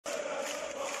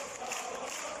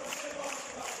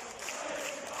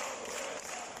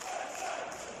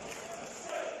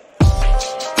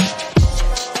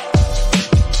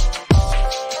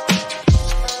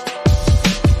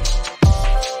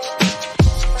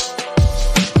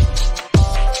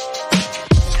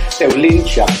they'll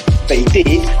lynch you. But he did,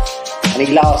 and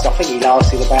he lasted, I think he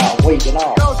lasted about a week and a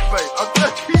half.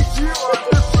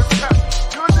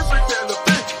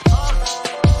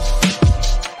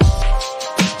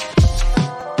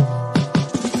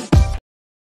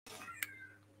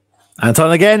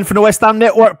 Anton again from the West Ham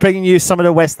Network, bringing you some of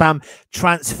the West Ham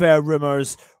transfer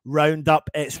rumours roundup.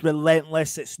 It's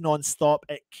relentless, it's non-stop,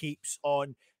 it keeps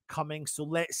on coming. So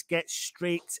let's get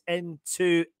straight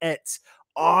into it.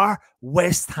 Are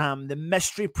West Ham, the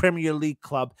mystery Premier League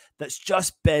club that's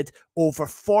just bid over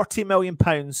 £40 million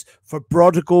for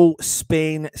Prodigal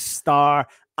Spain star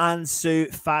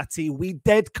Ansu Fati? We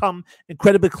did come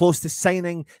incredibly close to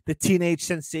signing the teenage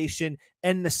sensation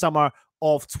in the summer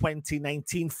of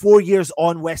 2019. 4 years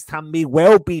on, West Ham may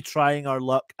well be trying our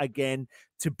luck again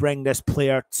to bring this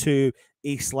player to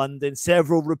East London.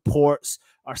 Several reports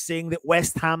are saying that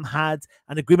West Ham had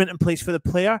an agreement in place for the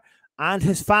player and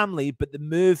his family, but the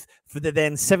move for the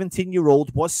then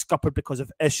 17-year-old was scuppered because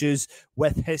of issues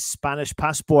with his Spanish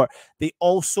passport. They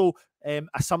also,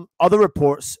 some other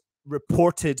reports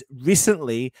reported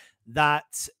recently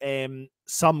that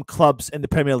some clubs in the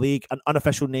Premier League, an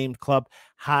unofficial named club,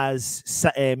 has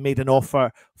made an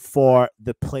offer for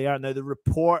the player. Now, the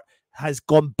report has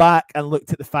gone back and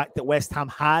looked at the fact that West Ham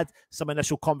had some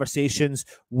initial conversations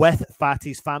with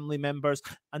Fati's family members,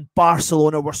 and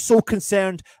Barcelona were so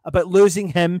concerned about losing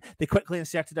him, they quickly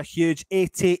inserted a huge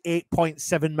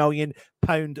 £88.7 million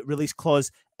release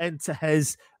clause into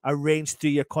his arranged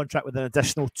 3-year contract with an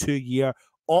additional 2-year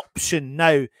option.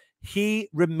 Now, he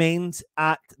remained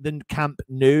at the Camp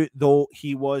Nou, though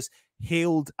he was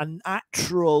hailed a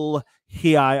natural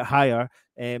hire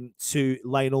to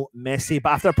Lionel Messi.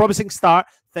 But after a promising start,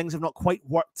 things have not quite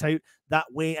worked out that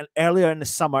way. And earlier in the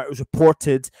summer, it was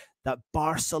reported that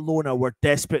Barcelona were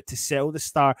desperate to sell the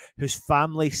star, whose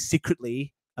family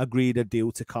secretly agreed a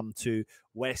deal to come to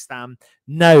West Ham.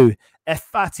 Now, if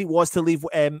Fati was to leave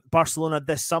Barcelona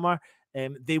this summer,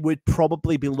 they would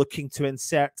probably be looking to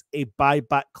insert a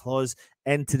buyback clause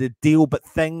into the deal, but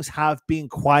things have been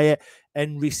quiet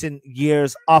in recent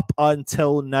years up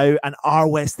until now. And are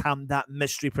West Ham that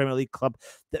mystery Premier League club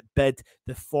that bid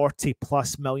the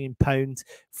 £40+ million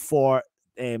for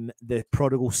the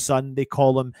prodigal son, they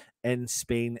call him in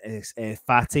Spain, is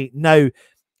Fati? Now,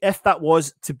 if that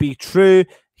was to be true,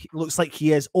 it looks like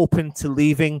he is open to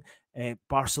leaving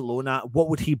Barcelona. What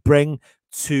would he bring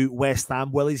to West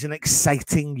Ham? Well, he's an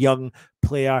exciting young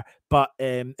player, but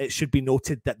it should be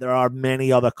noted that there are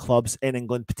many other clubs in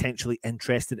England potentially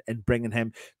interested in bringing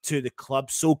him to the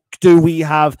club. So do we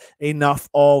have enough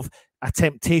of a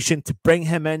temptation to bring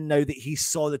him in now that he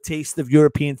saw the taste of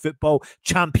European football,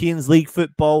 Champions League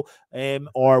football,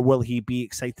 or will he be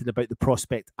excited about the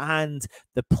prospect and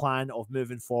the plan of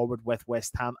moving forward with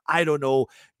West Ham? I don't know.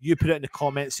 You put it in the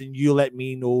comments and you let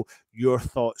me know your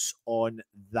thoughts on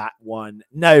that one.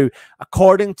 Now,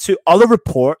 according to other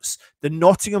reports, the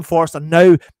Nottingham Forest are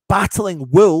now battling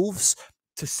Wolves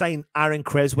to sign Aaron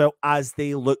Cresswell as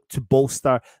they look to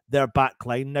bolster their back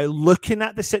line. Now, looking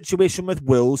at the situation with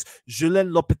Wolves,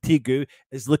 Julian Lopetegui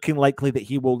is looking likely that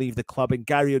he will leave the club, and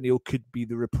Gary O'Neill could be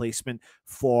the replacement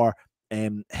for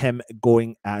him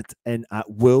going in at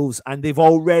Wolves. And they've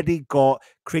already got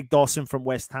Craig Dawson from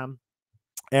West Ham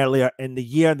earlier in the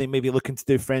year. They may be looking to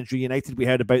do Friends Reunited. We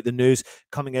heard about the news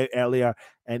coming out earlier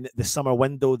in the summer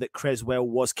window that Cresswell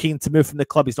was keen to move from the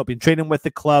club. He's not been training with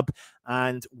the club,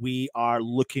 and we are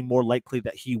looking more likely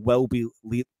that he will be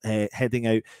heading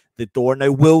out the door.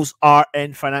 Now, Wolves are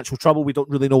in financial trouble. We don't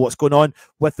really know what's going on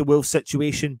with the Wolves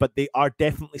situation, but they are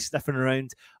definitely sniffing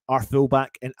around our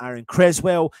fullback in Aaron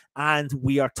Cresswell, and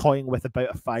we are toying with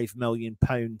about a £5 million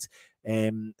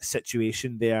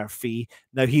situation there, fee.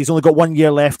 Now, he's only got 1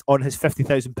 year left on his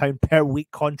 £50,000 per week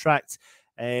contract,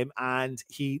 and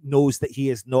he knows that he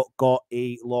has not got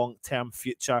a long-term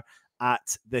future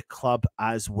at the club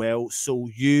as well. So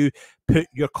you put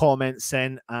your comments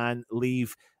in and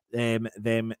leave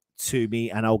them to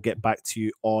me, and I'll get back to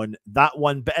you on that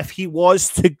one. But if he was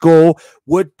to go,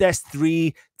 would this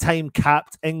three-time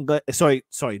capped English,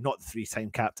 sorry, not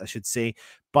three-time capped, I should say,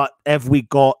 but if we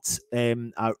got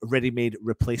a ready-made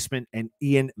replacement in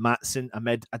Ian Maatsen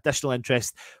amid additional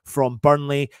interest from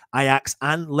Burnley, Ajax,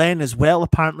 and Lens as well.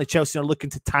 Apparently, Chelsea are looking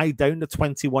to tie down the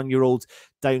 21-year-old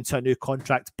down to a new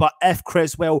contract. But if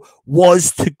Cresswell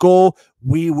was to go,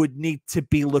 we would need to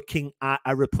be looking at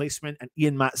a replacement, and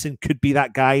Ian Maatsen could be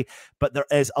that guy. But there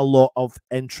is a lot of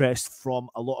interest from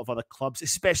a lot of other clubs,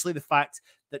 especially the fact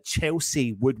that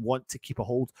Chelsea would want to keep a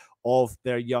hold of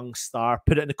their young star.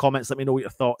 Put it in the comments. Let me know what your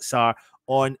thoughts are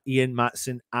on Ian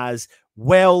Maatsen as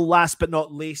Well, last but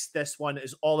not least, this one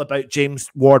is all about James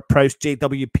Ward-Prowse,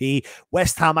 JWP.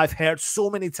 West Ham, I've heard so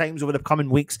many times over the coming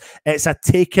weeks, it's a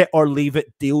take it or leave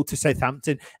it deal to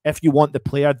Southampton. If you want the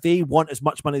player, they want as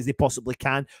much money as they possibly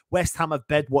can. West Ham have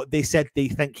bid what they said they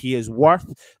think he is worth,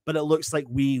 but it looks like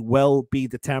we will be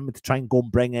determined to try and go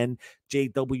and bring in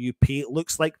JWP. It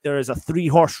looks like there is a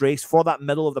 3-horse race for that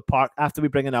middle of the park after we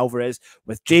bring in Alvarez,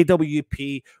 with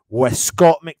JWP, with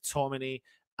Scott McTominay,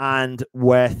 and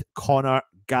with Connor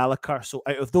Gallagher. So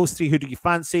out of those 3, who do you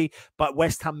fancy? But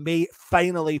West Ham may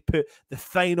finally put the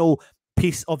final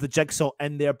piece of the jigsaw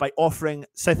in there by offering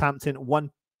Southampton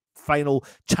one final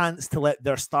chance to let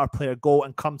their star player go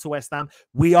and come to West Ham.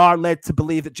 We are led to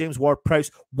believe that James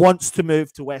Ward-Prowse wants to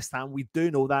move to West Ham. We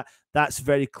do know that. That's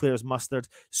very clear as mustard.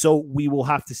 So we will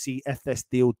have to see if this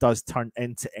deal does turn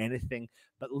into anything.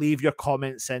 But leave your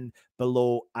comments in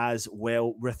below as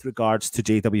well with regards to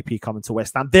JWP coming to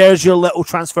West Ham. There's your little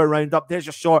transfer roundup. There's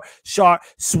your short, sharp,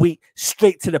 sweet,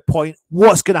 straight to the point.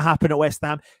 What's going to happen at West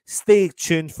Ham? Stay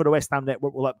tuned for the West Ham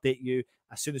Network. We'll update you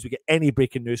as soon as we get any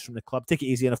breaking news from the club. Take it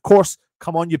easy. And of course,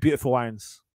 come on, you beautiful irons.